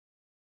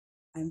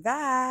I'm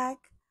back.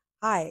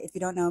 Hi, if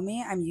you don't know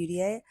me, I'm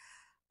UDA.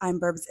 I'm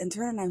Burb's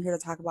intern, and I'm here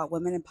to talk about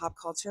women in pop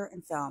culture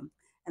and film.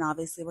 And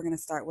obviously, we're going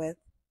to start with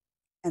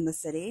In the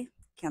City.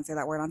 Can't say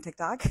that word on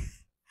TikTok.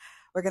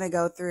 We're going to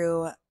go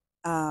through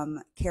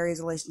Carrie's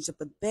relationship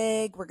with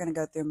Big. We're going to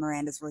go through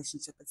Miranda's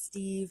relationship with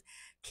Steve,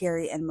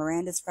 Carrie and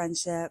Miranda's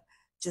friendship,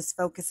 just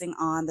focusing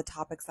on the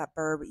topics that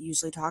Burb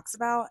usually talks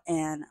about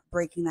and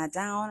breaking that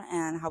down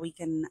and how we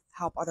can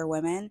help other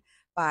women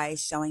by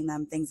showing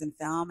them things in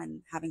film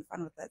and having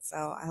fun with it.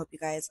 So I hope you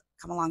guys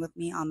come along with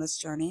me on this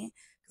journey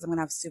because I'm going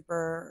to have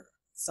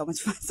so much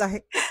fun.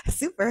 Sorry,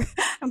 super.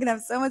 I'm going to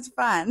have so much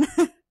fun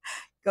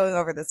going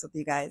over this with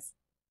you guys.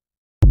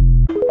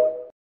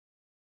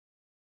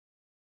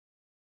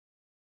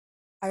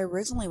 I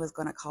originally was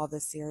going to call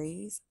this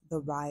series The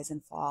Rise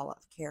and Fall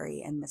of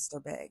Carrie and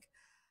Mr. Big.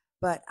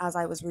 But as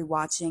I was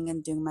rewatching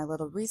and doing my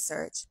little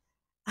research,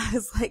 I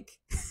was like,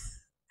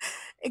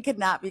 it could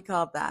not be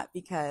called that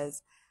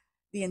because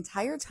the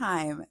entire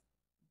time,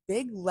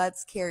 Big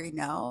lets Carrie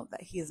know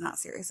that he is not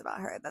serious about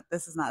her, that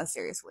this is not a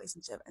serious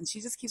relationship. And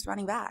she just keeps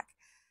running back.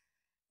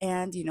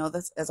 And you know,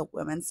 this is a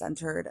women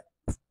centered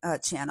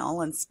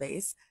channel and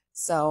space.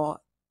 So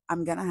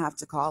I'm going to have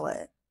to call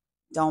it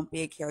Don't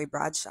Be a Carrie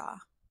Bradshaw.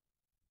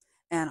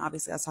 And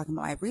obviously, I was talking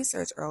about my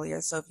research earlier.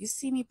 So if you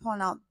see me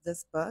pulling out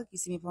this book, you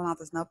see me pulling out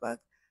this notebook,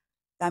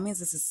 that means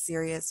this is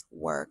serious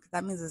work.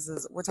 That means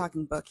we're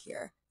talking book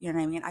here. You know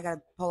what I mean? I got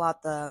to pull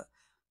out the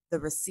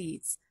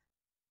receipts.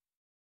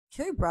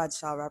 Carrie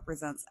Bradshaw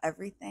represents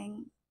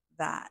everything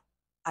that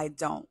I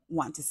don't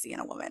want to see in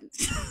a woman.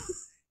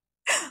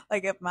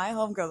 Like if my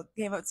homegirl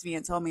came up to me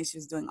and told me she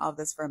was doing all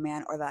this for a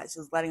man or that she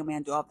was letting a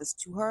man do all this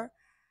to her,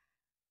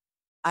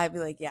 I'd be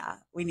like, yeah,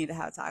 we need to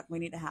have a talk. We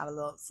need to have a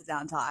little sit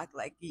down talk.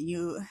 Like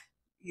you're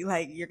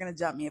gonna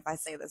jump me if I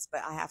say this,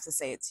 but I have to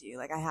say it to you.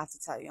 Like I have to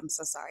tell you, I'm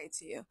so sorry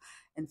to you.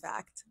 In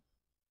fact,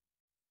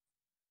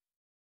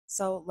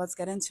 so let's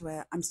get into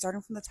it. I'm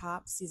starting from the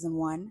top, season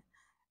one.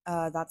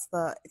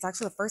 It's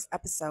actually the first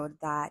episode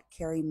that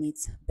Carrie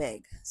meets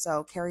Big.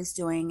 So Carrie's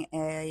doing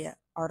a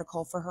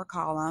article for her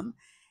column,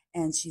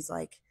 and she's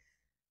like,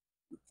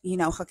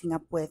 hooking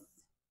up with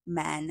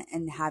men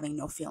and having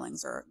no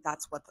feelings, or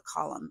that's what the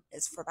column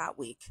is for that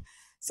week.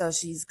 So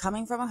she's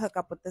coming from a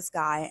hookup with this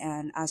guy,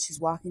 and as she's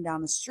walking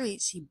down the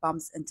street, she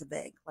bumps into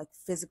Big, like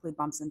physically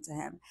bumps into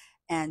him,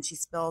 and she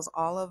spills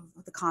all of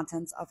the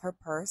contents of her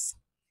purse.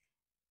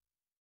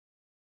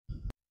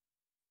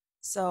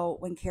 So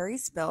when Carrie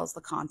spills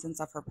the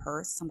contents of her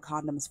purse, some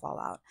condoms fall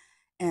out.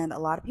 And a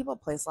lot of people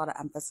place a lot of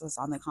emphasis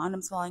on the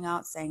condoms falling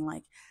out, saying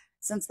like,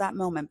 since that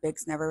moment,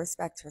 Biggs never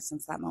respected her.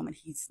 Since that moment,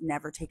 he's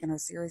never taken her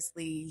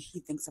seriously. He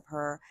thinks of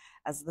her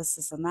as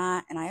this, and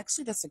that. And I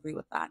actually disagree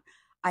with that.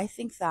 I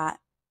think that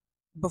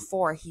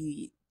before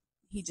he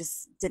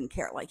just didn't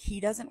care. Like he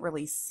doesn't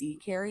really see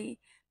Carrie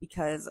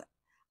because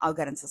I'll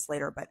get into this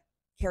later, but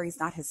Carrie's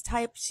not his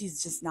type.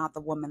 She's just not the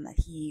woman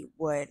that he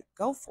would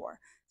go for.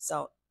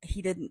 So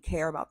he didn't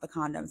care about the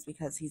condoms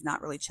because he's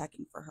not really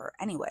checking for her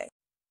anyway.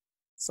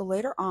 So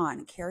later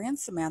on, Carrie and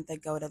Samantha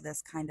go to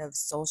this kind of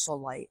social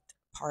light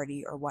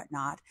party or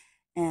whatnot,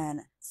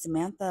 and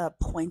Samantha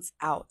points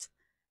out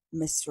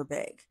Mr.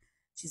 Big.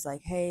 She's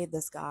like, hey,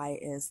 this guy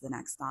is the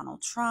next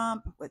Donald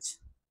Trump, which,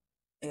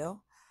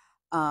 ew.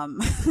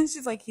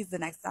 She's like, he's the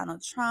next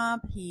Donald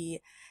Trump. He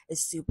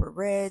is super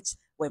rich,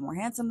 way more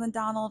handsome than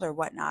Donald or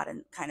whatnot,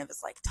 and kind of is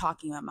like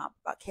talking him up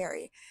about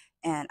Carrie.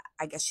 And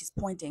I guess she's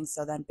pointing.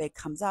 So then Big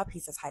comes up. He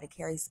says hi to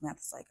Carrie.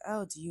 Samantha's like,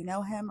 oh, do you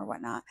know him or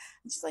whatnot?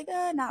 And she's like,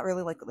 not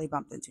really. Like they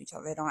bumped into each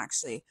other. They don't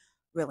actually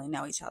really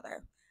know each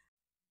other.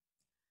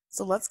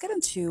 So let's get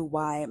into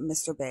why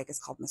Mr. Big is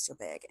called Mr.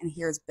 Big. And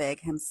here's Big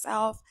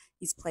himself.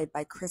 He's played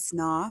by Chris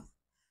Noth,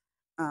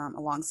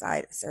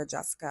 alongside Sarah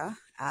Jessica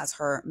as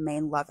her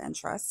main love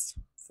interest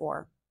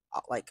for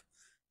like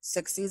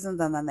 6 seasons,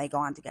 and then they go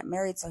on to get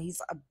married. So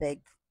he's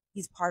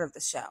part of the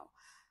show.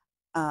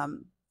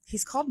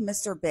 He's called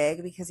Mr.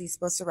 Big because he's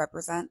supposed to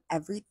represent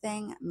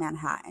everything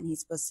Manhattan. He's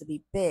supposed to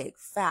be big,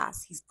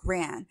 fast, he's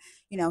grand,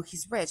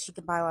 he's rich, he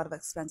can buy a lot of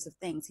expensive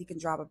things, he can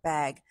drop a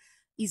bag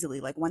easily.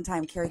 Like one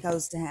time Carrie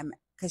goes to him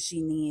because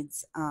she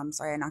needs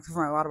sorry, I knocked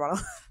over my water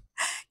bottle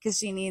because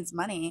she needs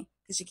money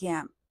because she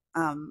can't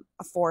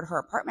afford her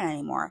apartment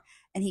anymore,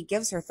 and he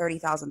gives her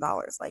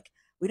 $30,000. Like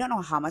we don't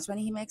know how much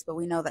money he makes, but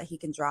we know that he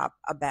can drop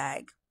a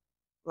bag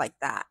like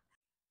that.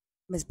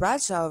 Miss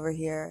Bradshaw over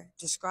here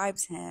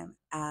describes him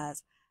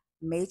as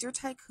major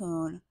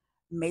tycoon,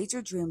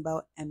 major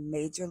dreamboat, and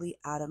majorly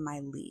out of my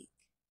league.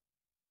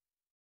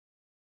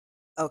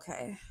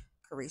 Okay,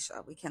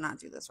 Carisha, we cannot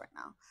do this right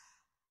now.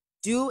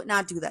 Do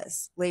not do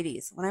this.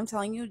 Ladies, when I'm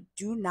telling you,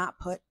 do not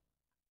put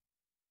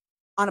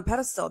on a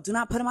pedestal. Do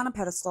not put him on a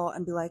pedestal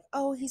and be like,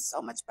 oh, he's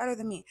so much better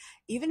than me.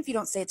 Even if you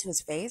don't say it to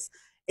his face,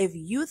 if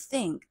you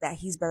think that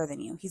he's better than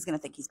you, he's going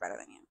to think he's better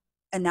than you.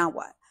 And now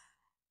what?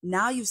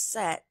 Now you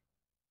set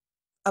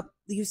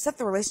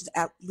the relationship,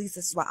 at least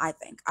this is what I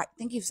think. I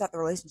think you've set the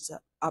relationship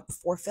up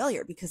for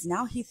failure because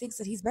now he thinks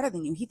that he's better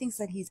than you. He thinks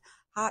that he's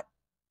hot.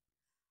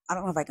 I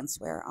don't know if I can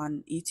swear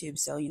on YouTube,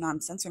 so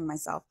I'm censoring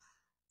myself.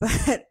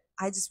 But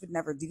I just would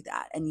never do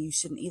that. And you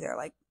shouldn't either.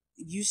 Like,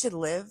 you should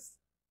live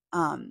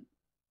um,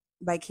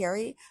 by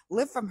Carrie,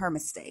 live from her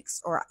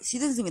mistakes. Or she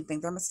doesn't even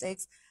think they're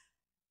mistakes.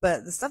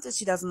 But the stuff that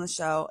she does on the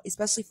show,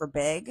 especially for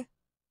Big,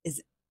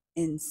 is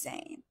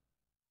insane.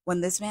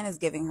 When this man is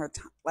giving her,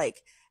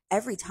 like,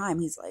 every time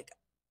he's like,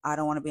 I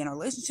don't want to be in a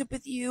relationship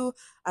with you.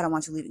 I don't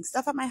want you leaving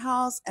stuff at my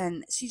house.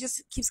 And she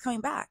just keeps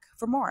coming back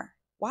for more.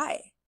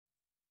 Why?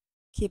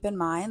 Keep in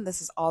mind, this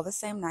is all the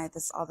same night.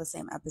 This is all the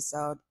same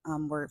episode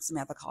where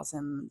Samantha calls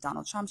him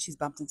Donald Trump. She's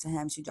bumped into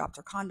him. She dropped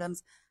her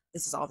condoms.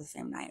 This is all the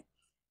same night.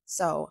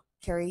 So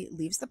Carrie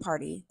leaves the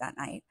party that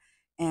night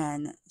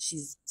and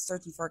she's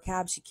searching for a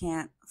cab. She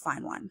can't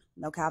find one.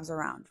 No cabs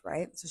around,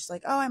 right? So she's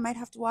like, oh, I might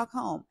have to walk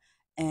home.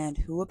 And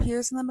who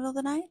appears in the middle of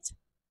the night?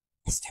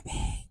 Mr.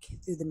 Big.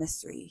 Through the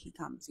mystery, he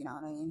comes, you know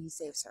what I mean? He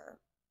saves her.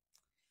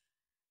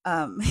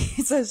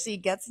 So she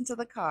gets into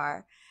the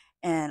car,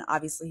 and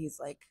obviously he's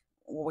like,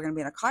 well, we're gonna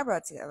be in a car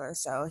ride together.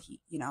 So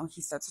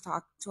he starts to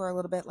talk to her a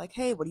little bit, like,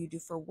 hey, what do you do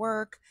for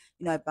work?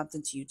 I bumped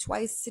into you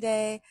twice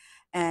today.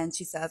 And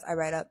she says, I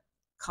write up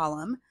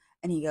column.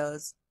 And he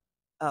goes,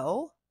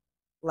 oh,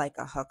 like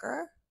a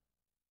hooker?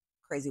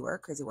 Crazy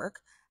work, crazy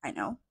work. I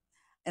know.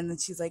 And then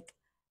she's like,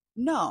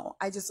 no,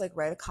 I just like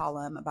write a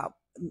column about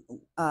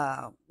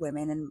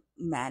women and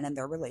men and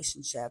their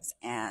relationships,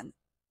 and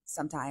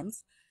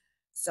sometimes.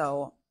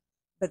 So,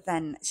 but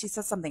then she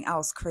says something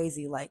else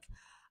crazy, like,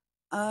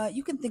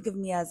 you can think of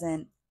me as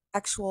an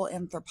actual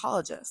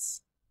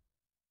anthropologist.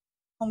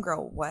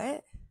 Homegirl,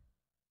 what?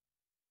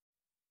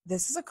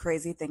 This is a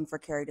crazy thing for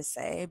Carrie to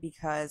say,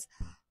 because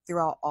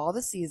throughout all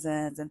the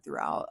seasons and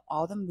throughout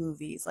all the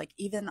movies, like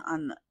even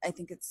on, I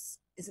think is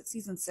it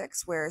season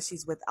 6 where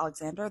she's with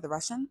Alexander, the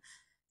Russian?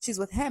 She's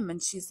with him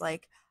and she's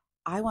like,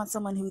 I want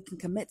someone who can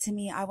commit to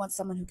me. I want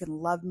someone who can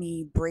love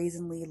me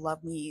brazenly,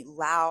 love me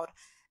loud,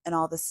 and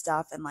all this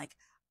stuff. And like,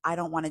 I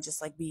don't want to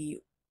just like be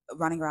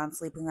running around,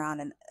 sleeping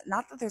around. And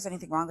not that there's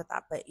anything wrong with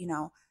that, but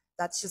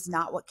that's just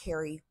not what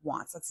Carrie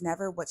wants. That's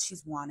never what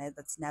she's wanted.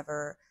 That's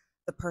never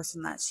the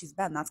person that she's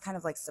been. That's kind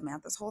of like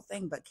Samantha's whole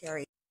thing, but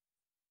Carrie.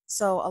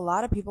 So a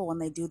lot of people, when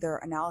they do their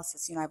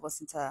analysis, I've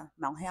listened to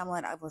Mel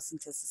Hamlet, I've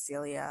listened to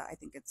Cecilia, I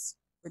think it's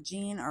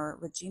Regine or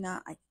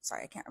Regina.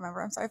 Sorry, I can't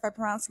remember. I'm sorry if I'm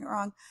pronouncing it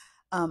wrong.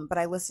 But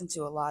I listen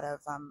to a lot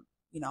of,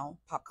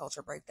 pop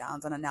culture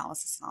breakdowns and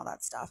analysis and all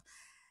that stuff.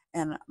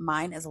 And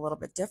mine is a little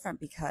bit different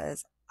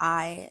because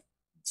I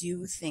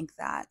do think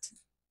that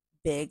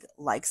Big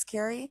likes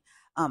Carrie.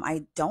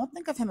 I don't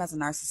think of him as a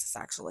narcissist,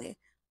 actually.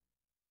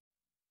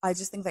 I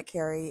just think that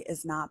Carrie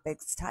is not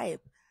Big's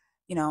type,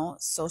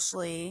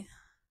 socially,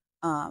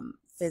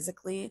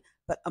 physically,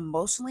 but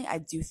emotionally, I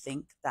do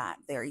think that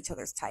they're each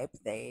other's type.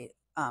 They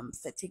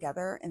fit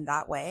together in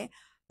that way.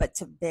 But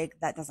to Big,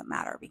 that doesn't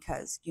matter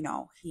because,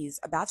 he's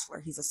a bachelor,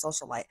 he's a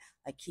socialite.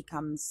 Like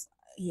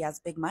he has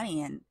big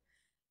money and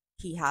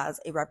he has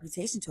a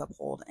reputation to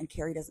uphold, and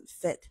Carrie doesn't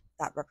fit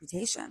that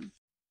reputation.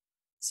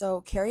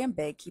 So Carrie and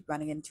Big keep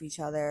running into each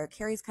other.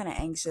 Carrie's kind of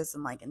anxious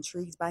and like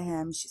intrigued by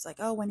him. She's like,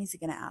 "Oh, when is he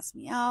gonna ask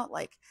me out?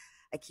 Like,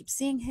 I keep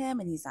seeing him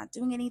and he's not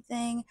doing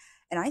anything."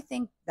 And I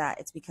think that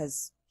it's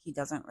because he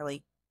doesn't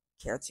really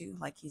care to.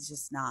 Like, he's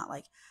just not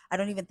like. I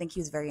don't even think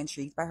he was very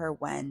intrigued by her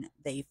when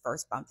they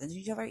first bumped into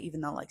each other. Even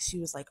though like she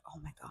was like,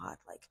 "Oh my god,"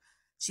 like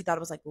she thought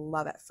it was like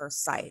love at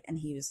first sight, and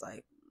he was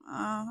like,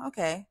 "Oh,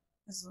 okay,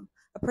 this is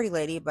a pretty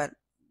lady, but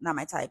not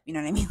my type." You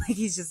know what I mean? Like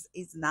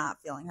he's not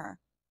feeling her.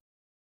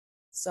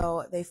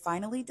 So they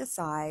finally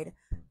decide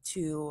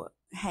to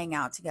hang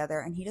out together,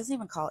 and he doesn't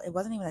even call it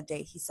wasn't even a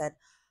date. He said,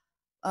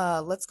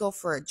 let's go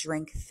for a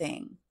drink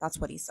thing. That's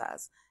what he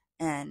says.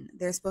 And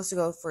they're supposed to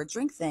go for a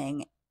drink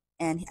thing.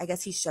 And I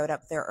guess he showed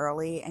up there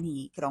early and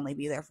he could only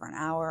be there for an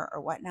hour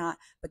or whatnot.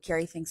 But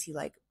Carrie thinks he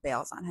like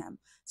bails on him.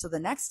 So the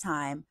next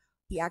time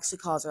he actually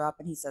calls her up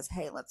and he says,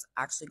 hey, let's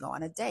actually go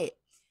on a date.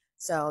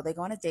 So they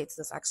go on a date to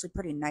this actually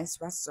pretty nice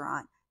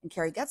restaurant. And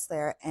Carrie gets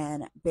there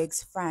and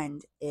Big's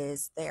friend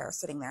is there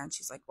sitting there. And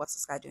she's like, what's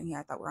this guy doing here?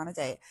 I thought we were on a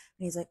date. And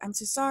he's like, I'm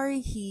so sorry.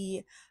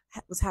 He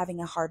was having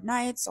a hard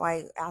night. So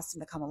I asked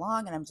him to come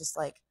along. And I'm just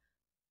like,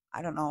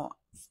 I don't know.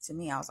 To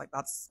me, I was like,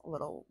 that's a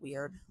little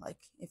weird. Like,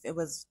 if it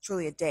was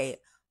truly a date,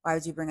 why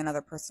would you bring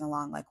another person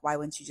along? Like, why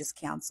wouldn't you just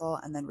cancel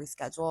and then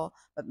reschedule?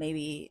 But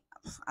maybe,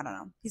 I don't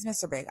know. He's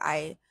Mr. Big.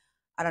 I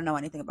don't know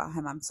anything about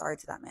him. I'm sorry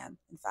to that man.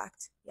 In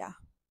fact, yeah.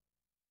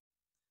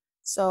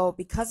 So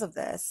because of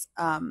this,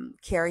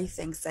 Carrie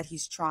thinks that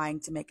he's trying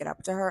to make it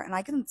up to her, and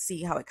I can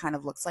see how it kind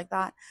of looks like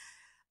that.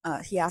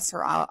 He asked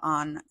her out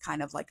on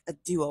kind of like a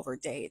do-over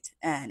date,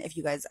 and if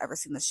you guys ever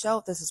seen the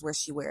show, this is where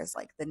she wears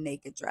like the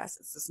naked dress.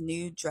 It's this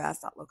new dress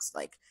that looks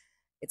like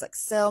it's like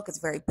silk. It's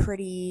very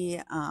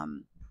pretty,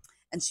 and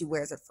she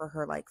wears it for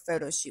her like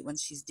photo shoot when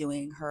she's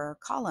doing her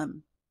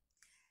column.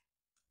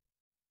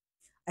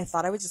 I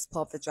thought I would just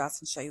pull up the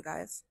dress and show you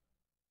guys.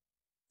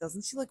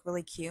 Doesn't she look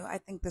really cute? I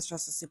think this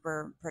dress is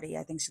super pretty.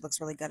 I think she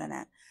looks really good in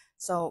it.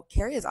 So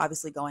Carrie is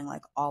obviously going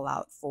like all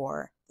out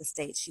for the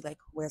stage. She like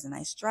wears a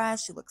nice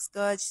dress. She looks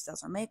good. She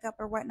does her makeup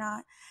or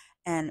whatnot.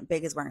 And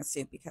Big is wearing a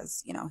suit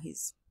because,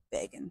 he's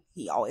big and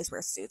he always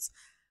wears suits.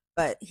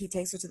 But he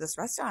takes her to this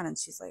restaurant and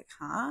she's like,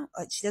 huh?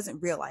 Like she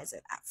doesn't realize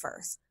it at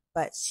first,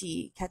 but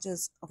she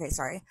catches, okay,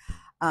 sorry.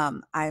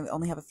 I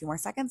only have a few more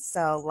seconds.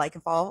 So like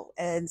and follow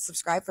and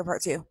subscribe for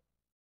part two.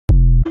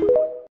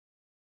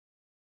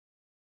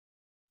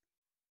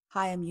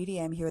 Hi, I'm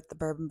Yudi. I'm here with the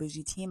Bourbon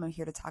Bougie team. I'm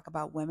here to talk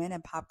about women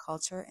and pop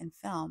culture and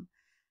film.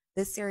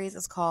 This series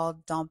is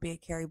called Don't Be a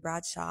Carrie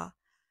Bradshaw.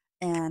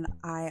 And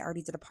I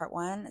already did a part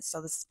one.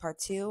 So this is part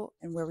two.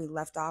 And where we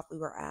left off, we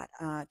were at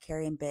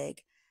Carrie and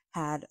Big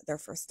had their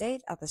first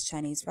date at this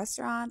Chinese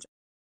restaurant.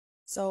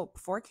 So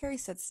before Carrie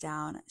sits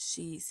down,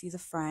 she sees a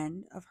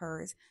friend of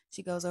hers.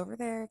 She goes over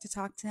there to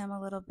talk to him a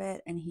little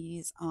bit, and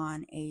he's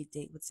on a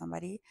date with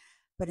somebody.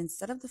 But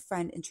instead of the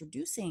friend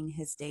introducing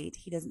his date,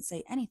 he doesn't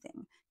say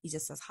anything. He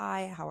just says,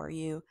 "Hi, how are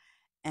you?"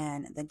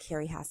 And then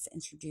Carrie has to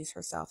introduce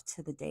herself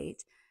to the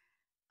date.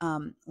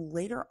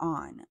 Later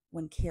on,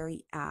 when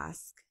Carrie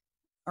asks,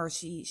 or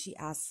she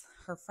asks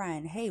her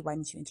friend, "Hey, why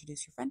didn't you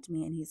introduce your friend to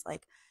me?" And he's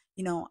like,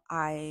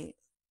 I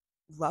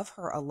love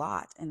her a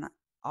lot and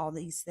all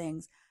these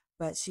things,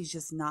 but she's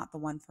just not the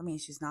one for me.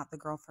 She's not the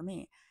girl for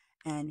me.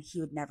 And he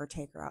would never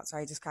take her out.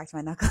 Sorry, I just cracked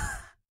my knuckle.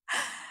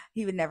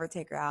 He would never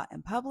take her out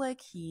in public.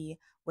 He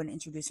wouldn't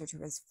introduce her to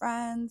his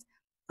friends.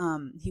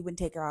 He wouldn't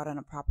take her out on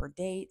a proper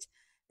date.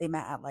 They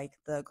met at like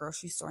the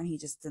grocery store, and he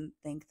just didn't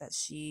think that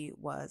she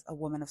was a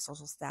woman of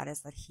social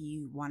status that he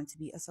wanted to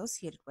be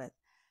associated with.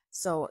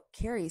 So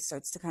Carrie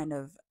starts to kind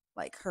of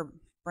like her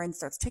brain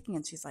starts ticking,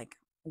 and she's like,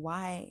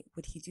 why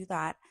would he do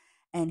that?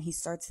 And she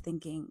starts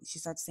thinking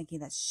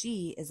that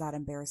she is that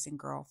embarrassing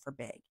girl for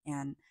Big.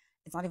 And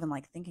it's not even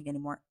like thinking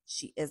anymore.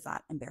 She is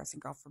that embarrassing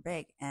girl for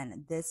Big.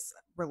 And this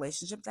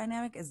relationship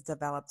dynamic is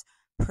developed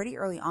pretty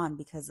early on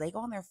because they go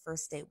on their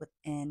first date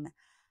within,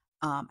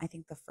 I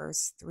think, the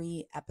first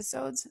 3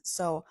 episodes.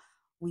 So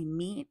we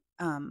meet,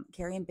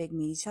 Carrie and Big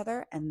meet each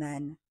other, and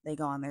then they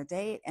go on their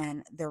date,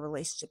 and their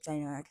relationship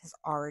dynamic has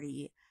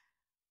already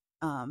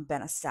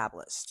been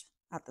established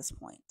at this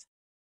point.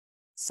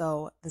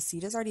 So the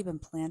seed has already been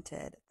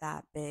planted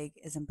that Big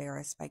is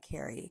embarrassed by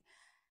Carrie.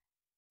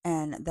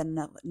 And then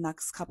the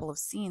next couple of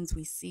scenes,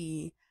 we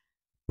see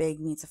Big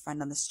meets a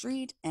friend on the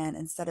street, and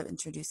instead of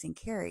introducing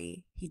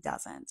Carrie, he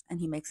doesn't. And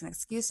he makes an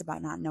excuse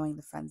about not knowing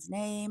the friend's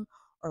name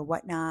or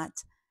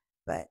whatnot.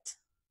 But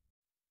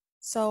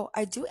so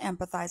I do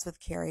empathize with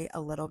Carrie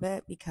a little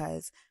bit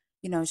because,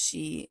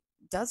 she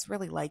does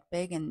really like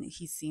Big and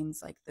he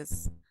seems like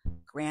this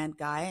grand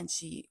guy and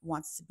she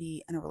wants to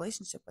be in a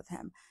relationship with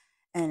him.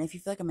 And if you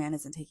feel like a man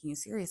isn't taking you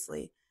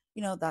seriously,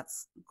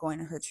 that's going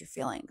to hurt your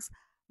feelings.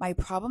 My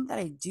problem that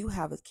I do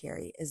have with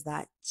Carrie is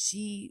that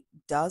she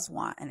does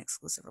want an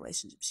exclusive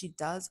relationship. She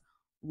does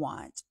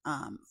want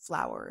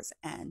flowers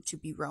and to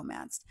be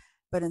romanced.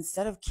 But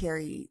instead of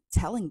Carrie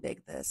telling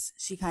Big this,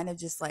 she kind of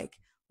just like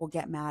will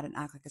get mad and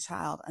act like a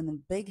child. And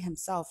then Big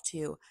himself,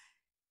 too,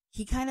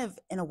 he kind of,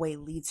 in a way,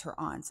 leads her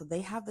on. So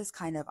they have this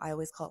kind of, I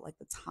always call it like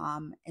the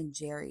Tom and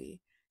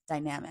Jerry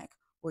dynamic,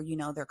 where,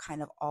 they're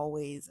kind of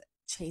always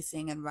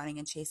chasing and running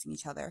and chasing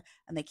each other.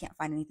 And they can't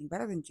find anything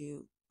better than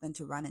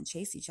to run and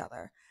chase each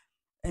other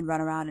and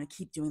run around and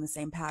keep doing the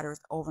same patterns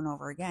over and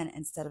over again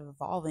instead of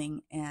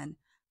evolving and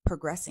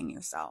progressing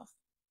yourself.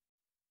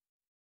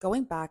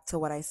 Going back to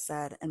what I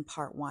said in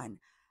part one,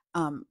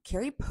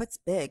 Carrie puts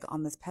Big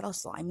on this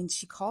pedestal. I mean,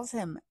 she calls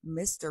him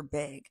Mr.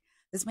 Big.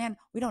 This man,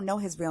 we don't know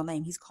his real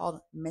name. He's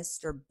called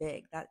Mr.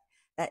 Big. That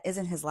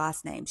isn't his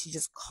last name. She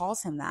just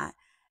calls him that,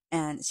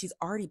 and she's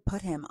already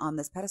put him on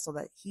this pedestal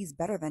that he's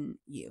better than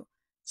you.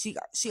 She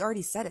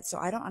already said it, so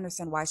I don't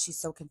understand why she's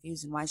so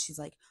confused and why she's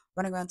like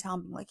running around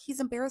town being like, he's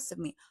embarrassed of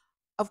me.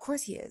 Of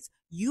course he is.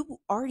 You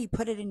already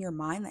put it in your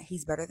mind that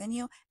he's better than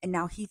you, and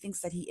now he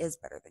thinks that he is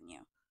better than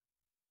you.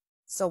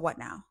 So what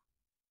now?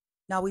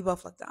 Now we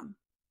both look dumb.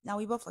 Now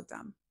we both look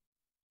dumb.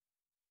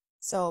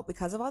 So,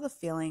 because of all the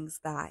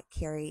feelings that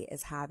Carrie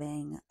is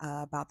having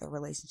about their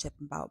relationship,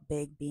 about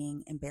Big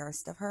being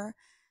embarrassed of her,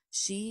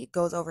 she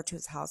goes over to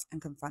his house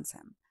and confronts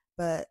him.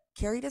 But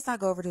Carrie does not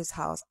go over to his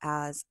house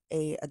as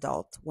a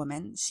adult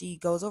woman. She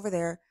goes over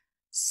there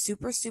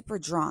super, super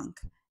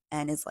drunk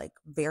and is like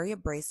very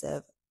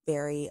abrasive,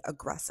 very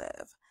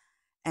aggressive.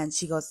 And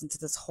she goes into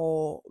this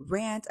whole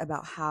rant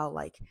about how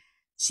like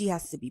she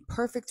has to be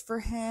perfect for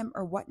him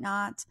or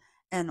whatnot.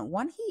 And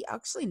one, he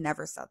actually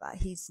never said that.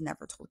 He's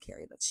never told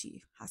Carrie that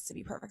she has to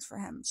be perfect for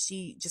him.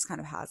 She just kind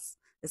of has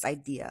this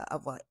idea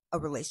of what a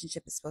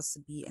relationship is supposed to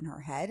be in her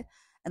head.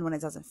 And when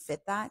it doesn't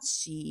fit that,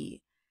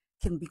 she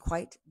can be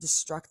quite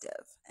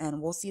destructive.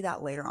 And we'll see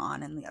that later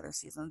on in the other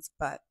seasons.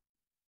 But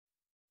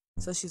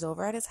so she's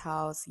over at his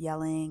house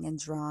yelling and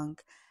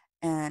drunk.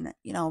 And,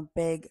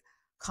 Big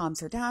calms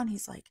her down.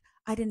 He's like,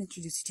 I didn't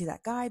introduce you to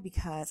that guy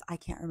because I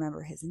can't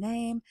remember his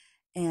name.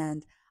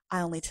 And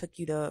I only took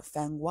you to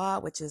Feng Hua,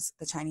 which is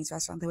the Chinese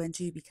restaurant they went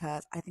to,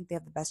 because I think they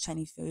have the best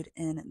Chinese food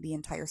in the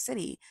entire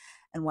city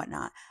and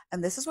whatnot.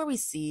 And this is where we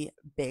see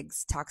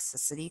Big's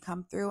toxicity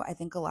come through. I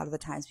think a lot of the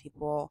times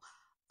people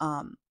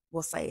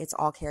will say it's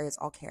all Carrie, it's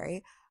all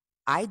Carrie.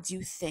 I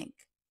do think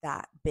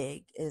that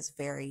Big is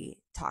very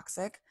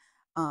toxic.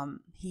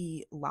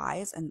 He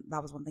lies, and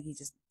that was one thing he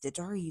just did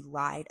to her. He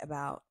lied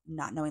about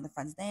not knowing the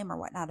friend's name or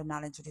whatnot and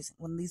not introducing,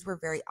 when these were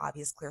very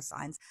obvious, clear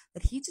signs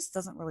that he just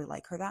doesn't really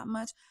like her that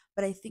much.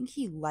 But I think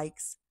he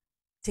likes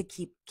to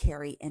keep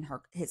Carrie in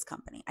his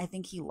company. I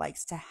think he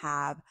likes to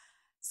have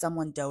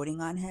someone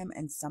doting on him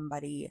and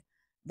somebody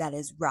that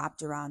is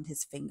wrapped around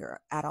his finger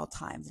at all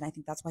times. And I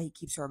think that's why he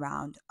keeps her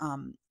around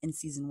in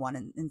season one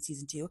and in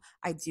season two.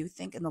 I do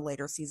think in the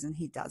later season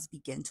he does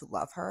begin to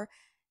love her,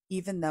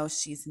 even though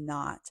she's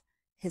not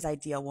his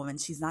ideal woman.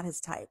 She's not his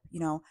type.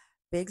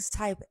 Big's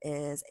type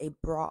is a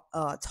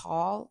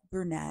tall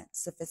brunette,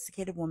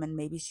 sophisticated woman.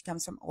 Maybe she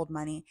comes from old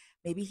money.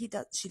 Maybe she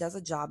does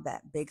a job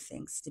that Big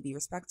thinks to be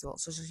respectable.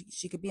 So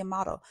she could be a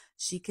model.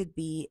 She could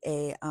be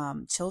a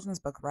children's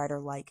book writer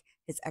like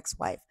his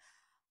ex-wife.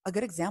 A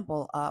good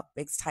example of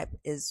Big's type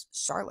is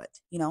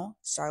Charlotte.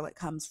 Charlotte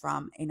comes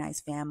from a nice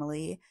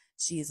family.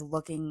 She's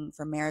looking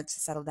for marriage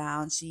to settle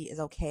down. She is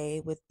okay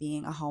with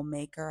being a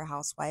homemaker, a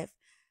housewife.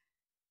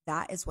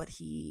 That is what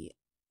he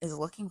is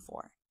looking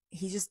for.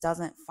 He just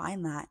doesn't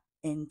find that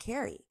in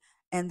Carrie.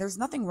 And there's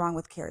nothing wrong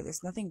with Carrie.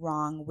 There's nothing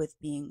wrong with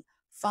being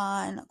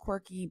fun,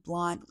 quirky,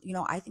 blonde.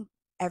 I think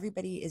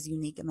everybody is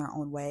unique in their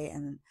own way.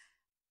 And,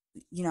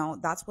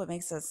 that's what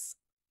makes us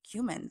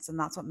humans. And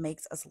that's what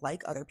makes us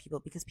like other people,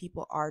 because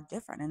people are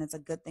different and it's a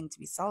good thing to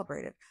be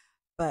celebrated.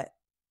 But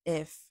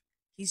if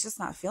he's just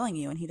not feeling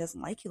you and he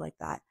doesn't like you like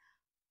that,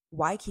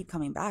 why keep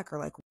coming back? Or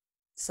like,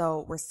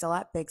 so we're still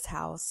at Big's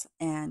house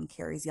and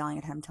Carrie's yelling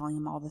at him, telling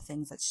him all the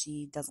things that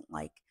she doesn't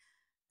like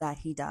that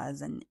he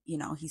does. And,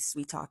 he's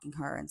sweet talking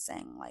her and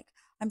saying, like,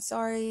 I'm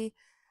sorry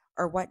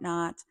or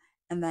whatnot.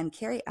 And then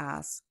Carrie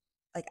asks,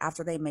 like,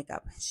 after they make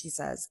up, she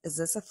says, is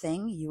this a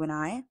thing, you and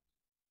I?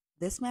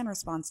 This man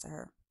responds to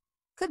her,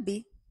 could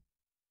be.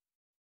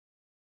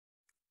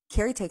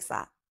 Carrie takes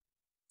that.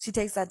 She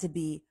takes that to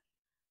be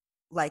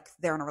like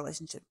they're in a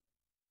relationship.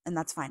 And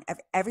that's fine.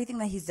 Everything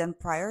that he's done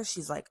prior,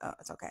 she's like, oh,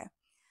 it's okay.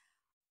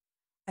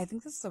 I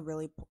think this is a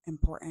really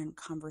important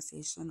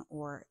conversation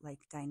or like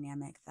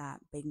dynamic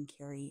that Big and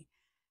Carrie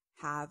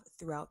have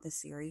throughout the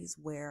series,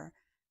 where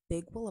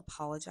Big will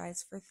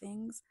apologize for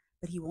things,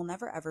 but he will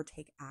never ever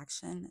take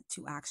action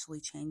to actually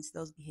change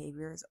those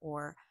behaviors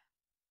or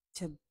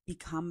to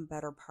become a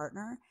better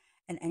partner.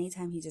 And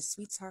anytime he just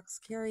sweet talks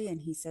Carrie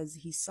and he says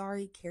he's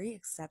sorry, Carrie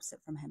accepts it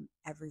from him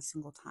every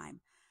single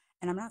time.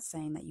 And I'm not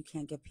saying that you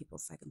can't give people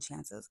second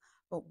chances,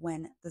 but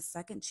when the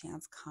second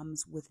chance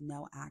comes with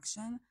no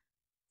action,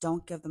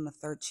 don't give them a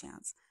third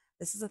chance.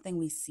 This is a thing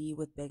we see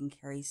with Big and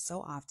Carrie so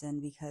often,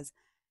 because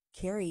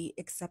Carrie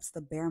accepts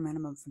the bare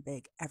minimum from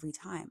Big every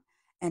time.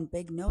 And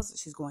Big knows that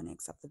she's going to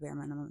accept the bare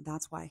minimum.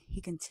 That's why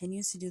he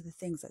continues to do the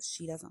things that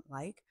she doesn't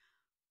like.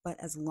 But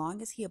as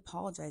long as he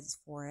apologizes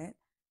for it,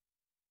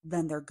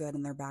 then they're good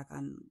and they're back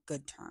on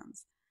good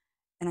terms.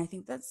 And I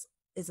think that's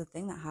is a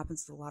thing that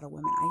happens to a lot of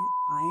women. I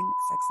find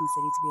Sex and the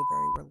City to be a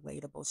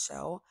very relatable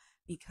show,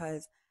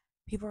 because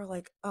people are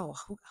like, oh,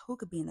 who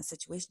could be in a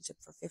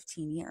situationship for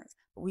 15 years?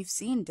 But we've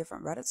seen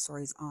different Reddit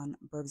stories on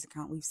Burb's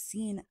account. We've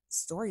seen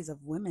stories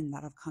of women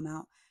that have come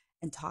out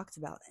and talked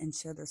about and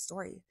shared their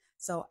story.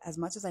 So as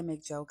much as I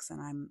make jokes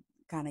and I'm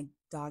kind of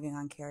dogging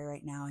on Carrie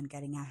right now and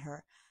getting at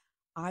her,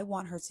 I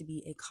want her to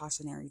be a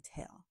cautionary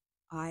tale.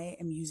 I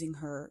am using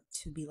her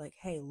to be like,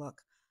 hey,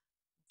 look,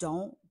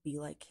 don't be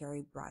like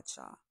Carrie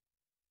Bradshaw.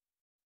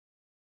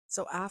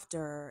 So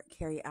after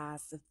Carrie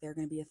asked if they're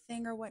going to be a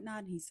thing or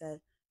whatnot, he said,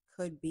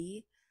 could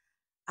be.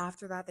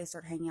 After that, they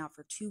start hanging out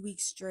for 2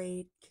 weeks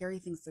straight. Carrie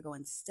thinks they're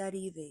going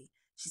steady.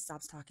 She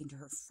stops talking to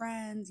her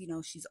friends.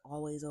 She's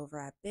always over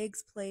at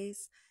Big's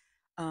place.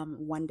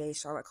 One day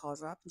Charlotte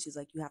calls her up and she's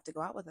like, you have to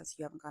go out with us.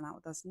 You haven't gone out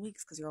with us in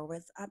weeks because you're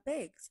always at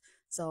Big's.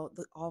 So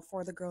all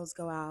four of the girls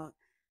go out.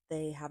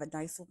 They have a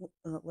nice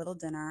little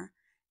dinner.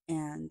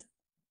 And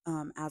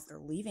as they're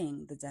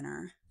leaving the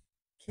dinner,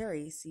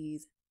 Carrie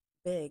sees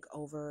Big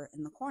over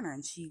in the corner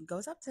and she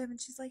goes up to him and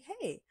she's like,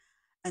 hey.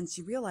 And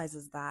she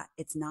realizes that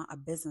it's not a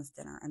business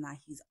dinner and that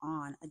he's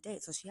on a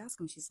date. So she asks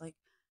him, she's like,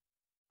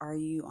 are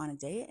you on a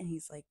date? And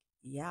he's like,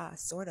 yeah,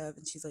 sort of.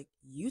 And she's like,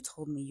 you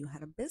told me you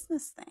had a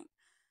business thing.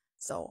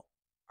 So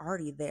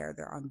already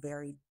they're on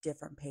very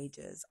different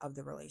pages of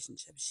the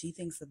relationship. She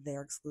thinks that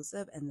they're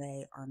exclusive and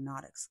they are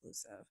not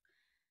exclusive.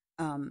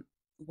 Um,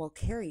 well,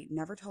 Carrie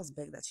never tells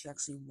Big that she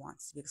actually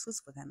wants to be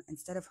exclusive with him.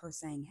 Instead of her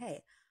saying,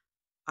 hey,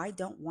 I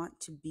don't want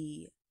to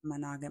be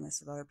monogamous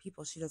with other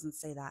people, she doesn't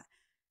say that.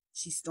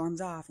 She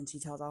storms off and she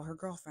tells all her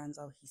girlfriends,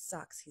 oh, he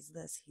sucks, he's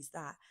this, he's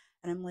that.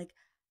 And I'm like,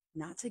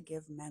 not to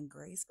give men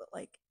grace, but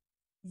like,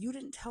 you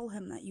didn't tell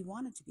him that you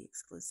wanted to be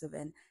exclusive.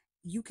 And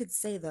you could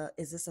say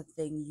is this a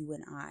thing, you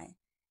and I?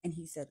 And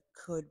he said,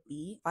 could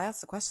be. If I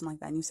asked a question like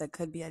that and you said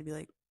could be, I'd be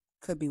like,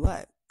 could be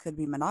what? Could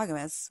be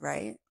monogamous,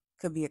 right?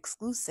 Could be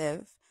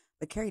exclusive.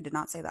 But Carrie did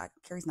not say that.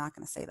 Carrie's not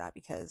going to say that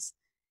because,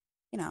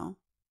 you know,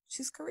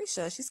 she's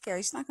Carisha. She's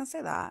scary. She's not going to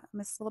say that.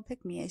 Miss Little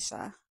Pick Me,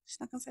 Aisha. She's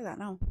not going to say that.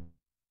 No.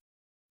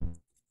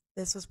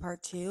 This was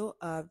part 2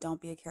 of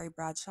Don't Be a Carrie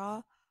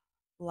Bradshaw.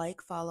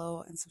 Like,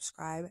 follow, and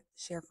subscribe.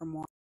 Share for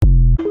more.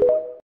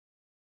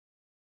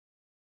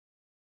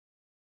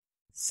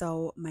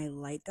 So my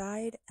light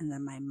died and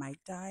then my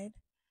mic died.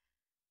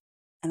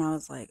 And I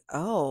was like,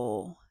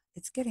 oh,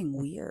 it's getting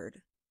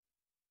weird.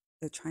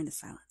 They're trying to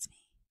silence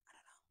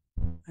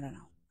me. I don't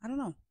know. I don't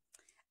know.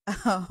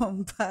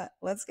 But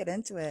let's get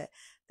into it.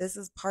 This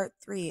is part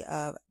three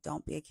of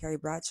Don't Be a Carrie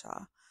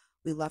Bradshaw.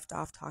 We left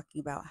off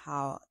talking about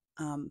how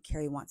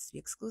Carrie wants to be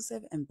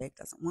exclusive and Big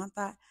doesn't want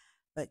that.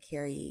 But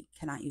Carrie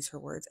cannot use her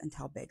words and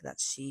tell Big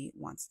that she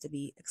wants to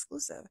be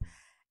exclusive.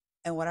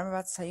 And what I'm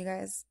about to tell you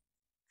guys,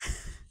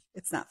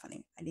 it's not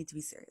funny. I need to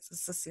be serious.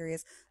 This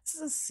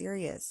is a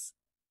serious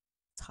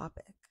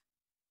topic,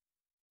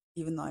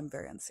 even though I'm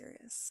very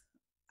unserious.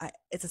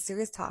 It's a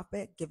serious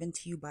topic given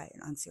to you by an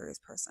unserious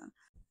person.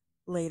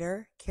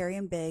 Later, Carrie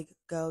and Big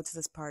go to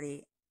this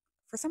party.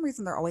 For some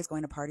reason, they're always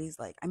going to parties.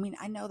 Like, I mean,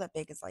 I know that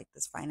Big is like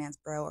this finance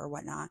bro or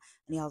whatnot,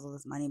 and he has all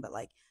this money, but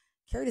like,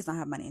 Carrie does not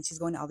have money, and she's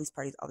going to all these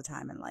parties all the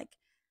time. And like,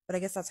 but I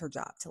guess that's her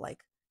job to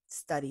like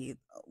study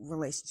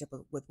relationship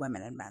with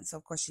women and men. So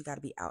of course, she got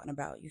to be out and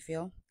about. You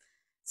feel?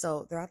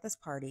 So they're at this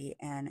party,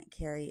 and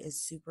Carrie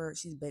is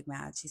she's big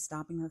mad. She's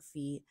stomping her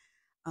feet.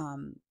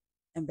 Um,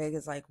 and Big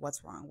is like,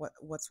 what's wrong?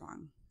 What's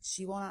wrong?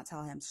 She will not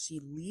tell him. So she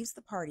leaves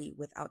the party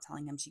without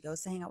telling him. She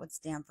goes to hang out with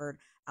Stanford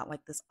at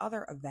like this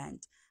other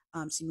event.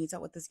 She meets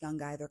up with this young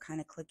guy. They're kind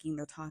of clicking,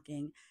 they're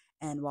talking.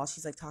 And while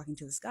she's like talking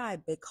to this guy,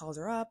 Big calls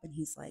her up and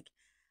he's like,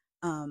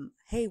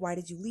 hey, why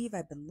did you leave?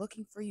 I've been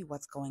looking for you.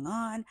 What's going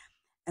on?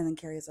 And then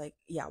Carrie's like,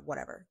 yeah,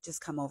 whatever.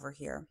 Just come over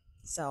here.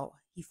 So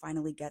he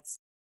finally gets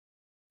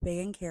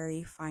Big and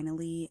Carrie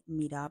finally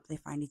meet up. They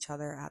find each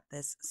other at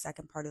this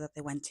second party that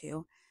they went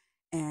to.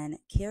 And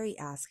Carrie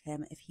asks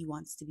him if he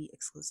wants to be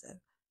exclusive.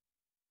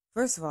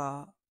 First of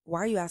all, why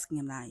are you asking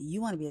him that?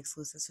 You want to be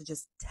exclusive, so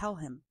just tell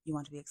him you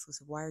want to be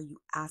exclusive. Why are you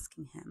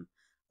asking him?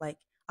 Like,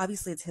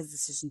 obviously, it's his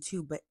decision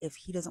too, but if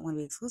he doesn't want to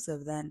be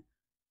exclusive, then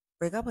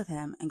break up with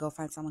him and go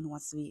find someone who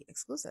wants to be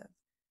exclusive.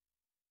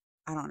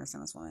 I don't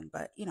understand this woman,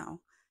 but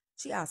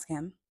she asked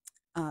him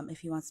if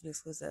he wants to be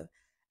exclusive.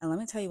 And let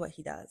me tell you what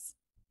he does.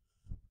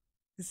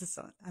 This is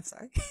so, I'm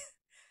sorry.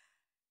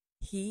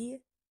 He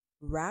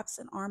wraps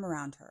an arm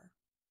around her.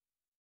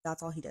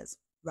 That's all he does.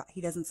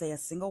 He doesn't say a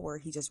single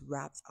word. He just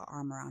wraps an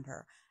arm around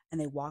her and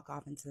they walk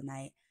off into the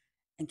night.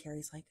 And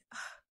Carrie's like,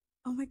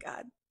 oh my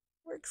God,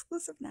 we're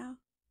exclusive now.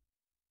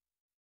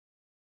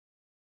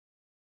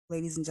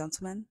 Ladies and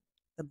gentlemen,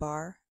 the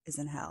bar is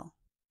in hell.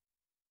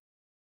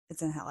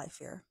 It's in hell, I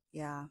fear.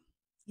 Yeah.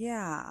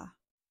 Yeah.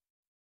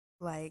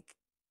 Like,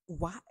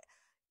 what?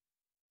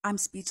 I'm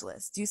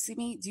speechless. Do you see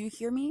me? Do you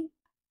hear me?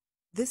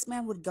 This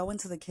man would go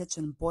into the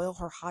kitchen, boil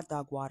her hot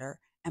dog water,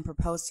 and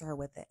propose to her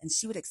with it, and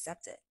she would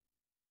accept it.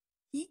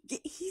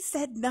 He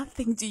said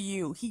nothing to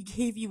you. He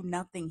gave you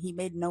nothing. He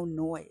made no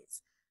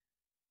noise.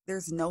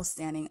 There's no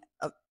standing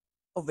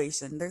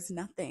ovation. There's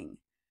nothing.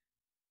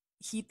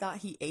 He thought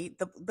he ate.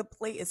 The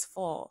plate is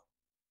full.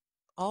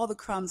 All the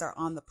crumbs are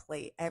on the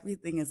plate.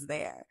 Everything is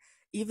there.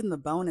 Even the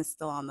bone is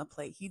still on the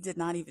plate. He did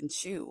not even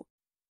chew.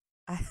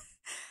 I,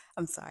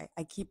 I'm sorry.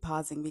 I keep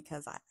pausing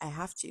because I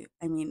have to.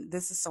 I mean,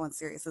 this is so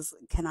unserious. This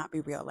cannot be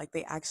real. Like,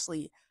 they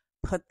actually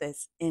put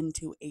this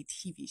into a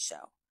TV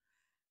show.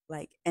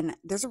 Like, and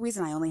there's a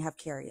reason I only have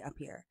Carrie up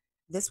here.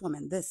 This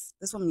woman,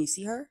 you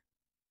see her,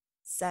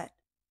 set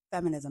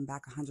feminism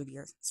back 100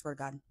 years. Swear to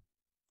God.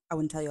 I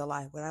wouldn't tell you a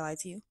lie. Would I lie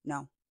to you?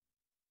 No.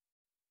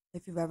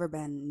 If you've ever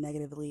been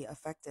negatively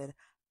affected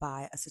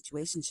by a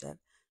situationship,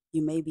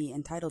 you may be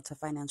entitled to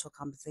financial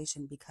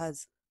compensation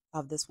because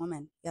of this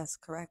woman. Yes,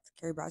 correct.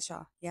 Carrie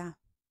Bradshaw. Yeah.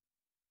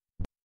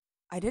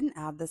 I didn't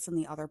add this in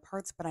the other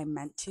parts, but I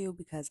meant to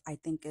because I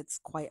think it's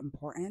quite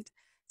important.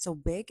 So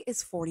Big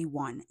is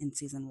 41 in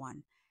season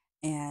one,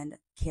 and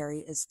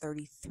Carrie is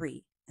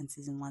 33 in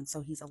season one.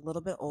 So he's a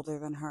little bit older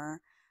than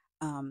her.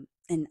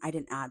 And I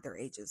didn't add their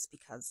ages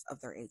because of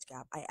their age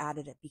gap. I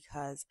added it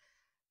because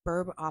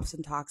Burb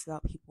often talks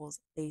about people's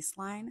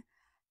baseline,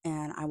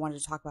 and I wanted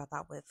to talk about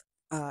that with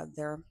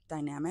their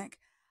dynamic.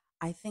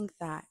 I think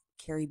that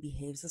Carrie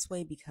behaves this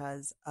way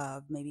because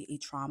of maybe a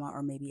trauma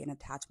or maybe an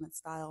attachment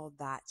style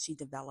that she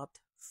developed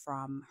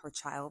from her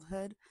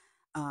childhood.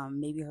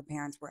 Maybe her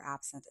parents were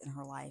absent in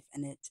her life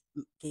and it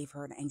gave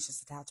her an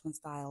anxious attachment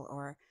style,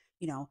 or,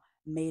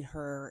 made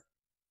her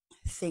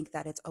think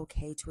that it's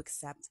okay to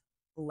accept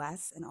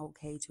less and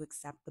okay to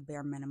accept the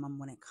bare minimum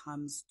when it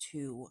comes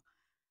to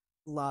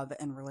love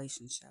and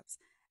relationships.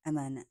 And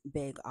then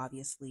Big,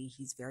 obviously,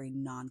 he's very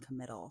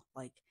non-committal,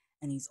 like,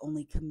 and he's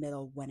only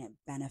committal when it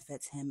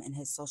benefits him and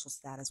his social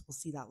status. We'll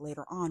see that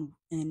later on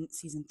in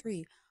season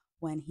three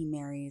when he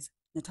marries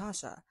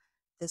Natasha.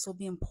 This will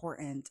be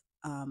important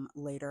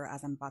later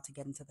as I'm about to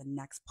get into the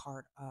next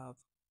part of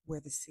where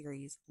the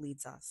series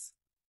leads us.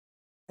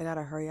 I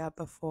gotta hurry up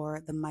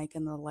before the mic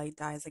and the light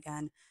dies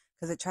again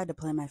because it tried to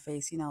play in my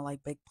face,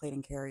 like Big played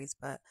and Carries,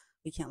 but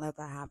we can't let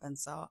that happen.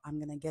 So I'm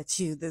gonna get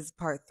you this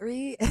part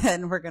three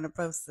and we're gonna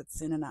post it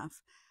soon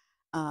enough.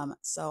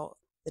 So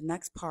the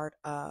next part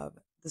of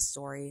the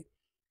story,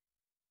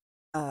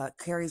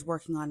 Carrie's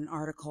working on an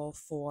article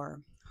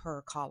for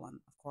her column,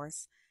 of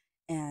course,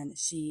 and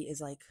she is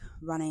like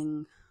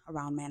running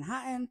around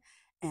Manhattan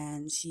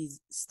and she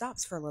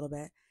stops for a little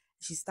bit.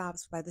 She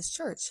stops by this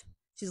church.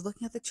 She's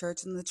looking at the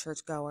church and the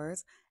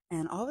churchgoers,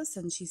 and all of a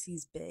sudden she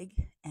sees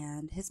Big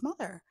and his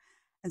mother.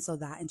 And so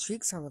that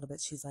intrigues her a little bit.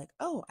 She's like,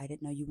 "Oh, I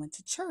didn't know you went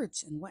to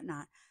church and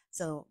whatnot."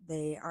 So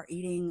they are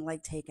eating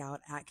like takeout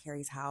at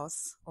Carrie's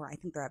house, or I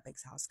think they're at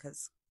Big's house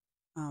because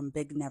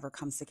Big never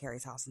comes to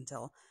Carrie's house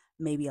until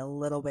maybe a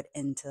little bit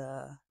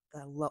into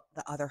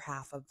the other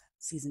half of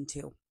season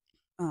two.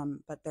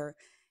 But they're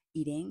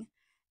eating,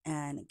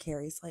 and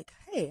Carrie's like,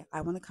 "Hey,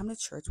 I want to come to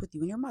church with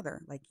you and your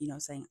mother," like,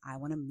 saying, "I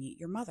want to meet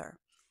your mother."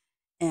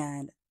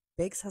 And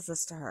Big says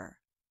this to her: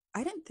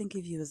 "I didn't think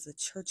of you as the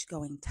church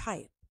going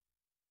type."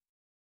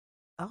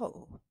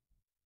 Oh,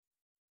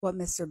 what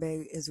Mr.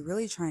 Big is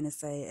really trying to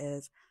say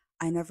is,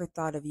 "I never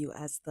thought of you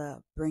as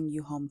the bring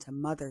you home to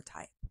mother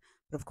type."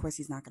 But of course,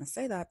 he's not going to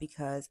say that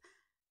because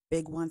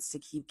Big wants to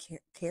keep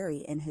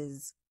Carrie in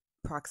his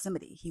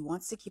proximity. He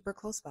wants to keep her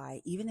close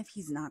by, even if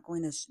he's not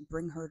going to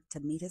bring her to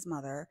meet his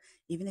mother,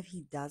 even if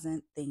he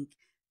doesn't think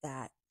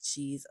that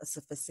she's a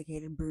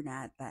sophisticated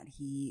brunette that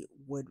he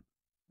would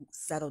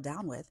settle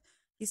down with.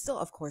 He still,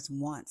 of course,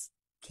 wants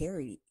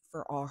Carrie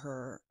for all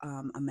her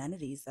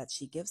amenities that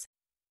she gives.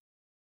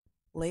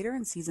 Later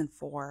in season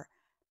four,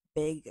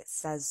 Big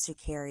says to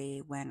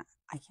Carrie when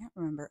I can't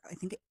remember, I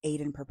think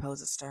Aiden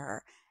proposes to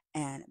her,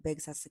 and Big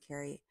says to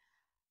Carrie,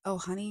 "Oh,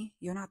 honey,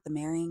 you're not the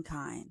marrying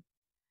kind."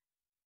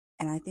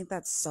 And I think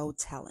that's so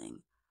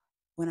telling.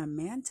 When a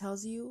man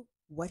tells you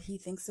what he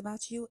thinks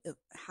about you,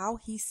 how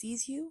he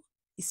sees you,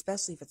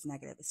 especially if it's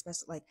negative,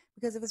 especially like,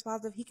 because if it's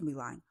positive, he can be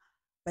lying.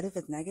 But if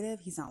it's negative,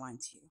 he's not lying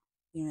to you.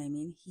 You know what I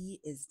mean? He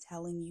is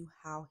telling you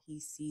how he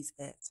sees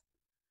it.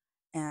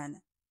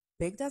 And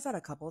Big does that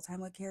a couple of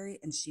times with Carrie,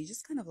 and she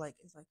just kind of like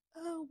is like,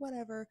 "Oh,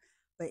 whatever."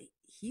 But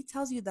he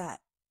tells you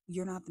that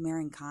you're not the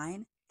marrying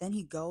kind. Then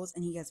he goes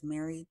and he gets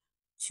married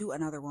to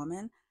another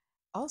woman.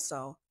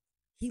 Also,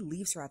 he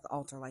leaves her at the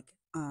altar, like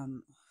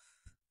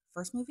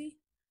first movie.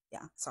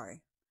 Yeah,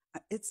 sorry,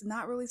 it's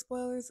not really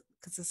spoilers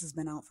because this has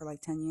been out for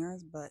like 10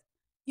 years, but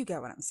you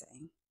get what I'm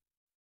saying.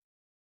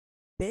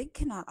 Big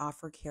cannot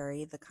offer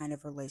Carrie the kind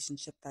of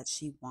relationship that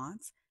she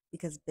wants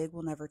because Big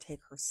will never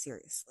take her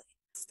seriously.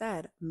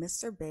 Instead,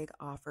 Mr. Big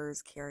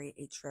offers Carrie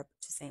a trip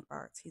to St.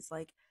 Bart's. He's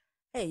like,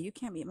 "Hey, you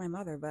can't meet my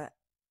mother, but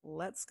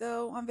let's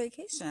go on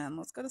vacation.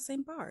 Let's go to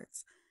St.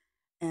 Bart's."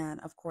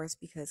 And of course,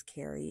 because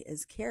Carrie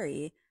is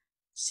Carrie,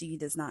 she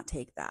does not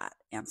take that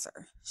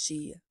answer.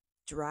 She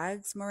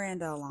drags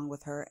Miranda along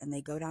with her, and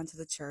they go down to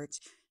the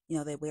church.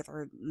 They wear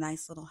their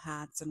nice little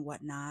hats and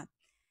whatnot.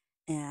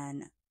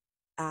 And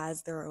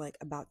as they're like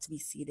about to be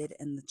seated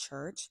in the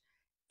church,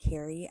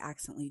 Carrie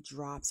accidentally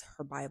drops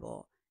her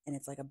Bible, and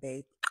it's like a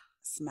big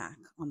smack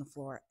on the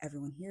floor.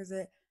 Everyone hears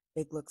it.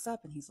 Big looks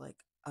up and he's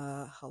like,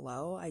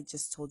 hello? I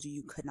just told you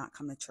you could not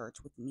come to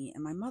church with me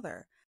and my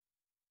mother."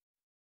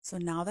 So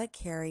now that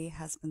Carrie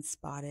has been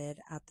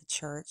spotted at the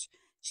church,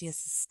 she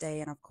has to stay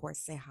and, of course,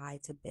 say hi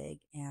to Big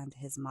and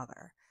his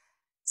mother.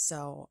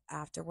 So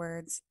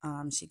afterwards,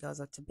 she goes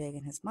up to Big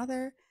and his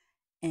mother,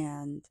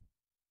 and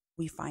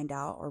we find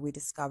out, or we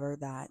discover,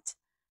 that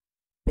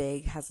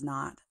Big has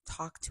not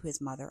talked to his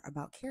mother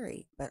about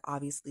Carrie, but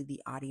obviously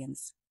the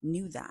audience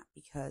knew that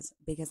because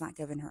Big has not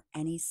given her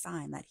any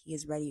sign that he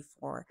is ready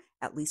for,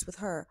 at least with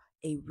her,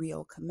 a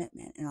real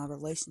commitment in a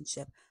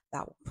relationship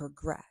that will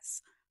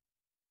progress.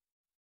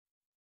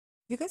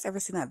 Have you guys ever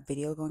seen that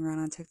video going around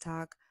on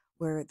TikTok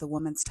where the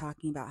woman's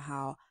talking about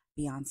how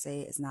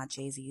Beyonce is not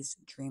Jay-Z's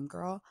dream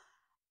girl?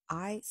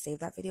 I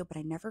saved that video, but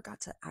I never got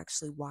to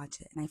actually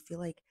watch it. And I feel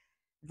like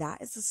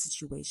that is the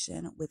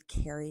situation with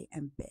Carrie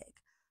and Big.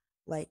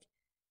 Like,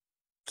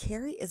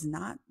 Carrie is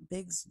not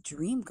Big's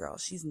dream girl.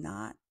 She's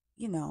not,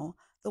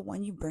 the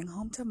one you bring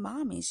home to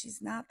mommy.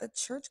 She's not the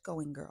church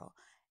going girl.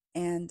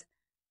 And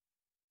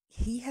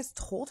he has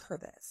told her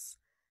this.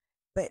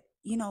 But,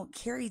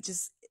 Carrie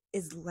just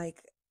is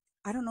like,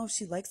 I don't know if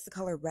she likes the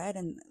color red,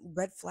 and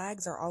red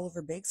flags are all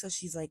over Big. So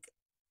she's like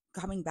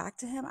coming back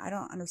to him. I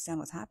don't understand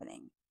what's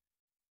happening.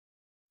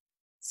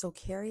 So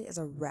Carrie is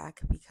a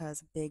wreck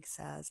because Big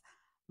says,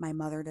 "My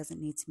mother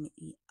doesn't need to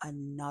meet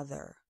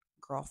another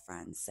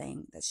girlfriend,"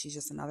 saying that she's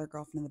just another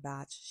girlfriend in the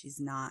batch. She's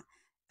not,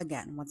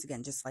 again, once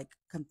again, just like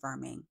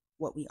confirming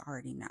what we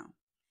already know.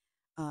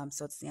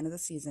 So it's the end of the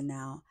season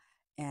now.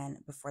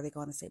 And before they go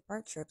on the St.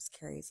 Bart trips,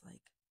 Carrie's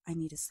like, "I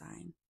need a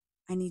sign.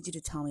 I need you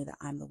to tell me that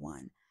I'm the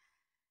one."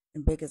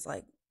 And Big is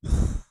like,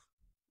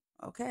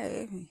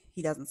 "Okay."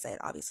 He doesn't say it.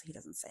 Obviously, he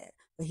doesn't say it,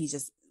 but he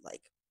just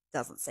like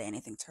doesn't say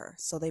anything to her.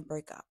 So they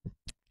break up.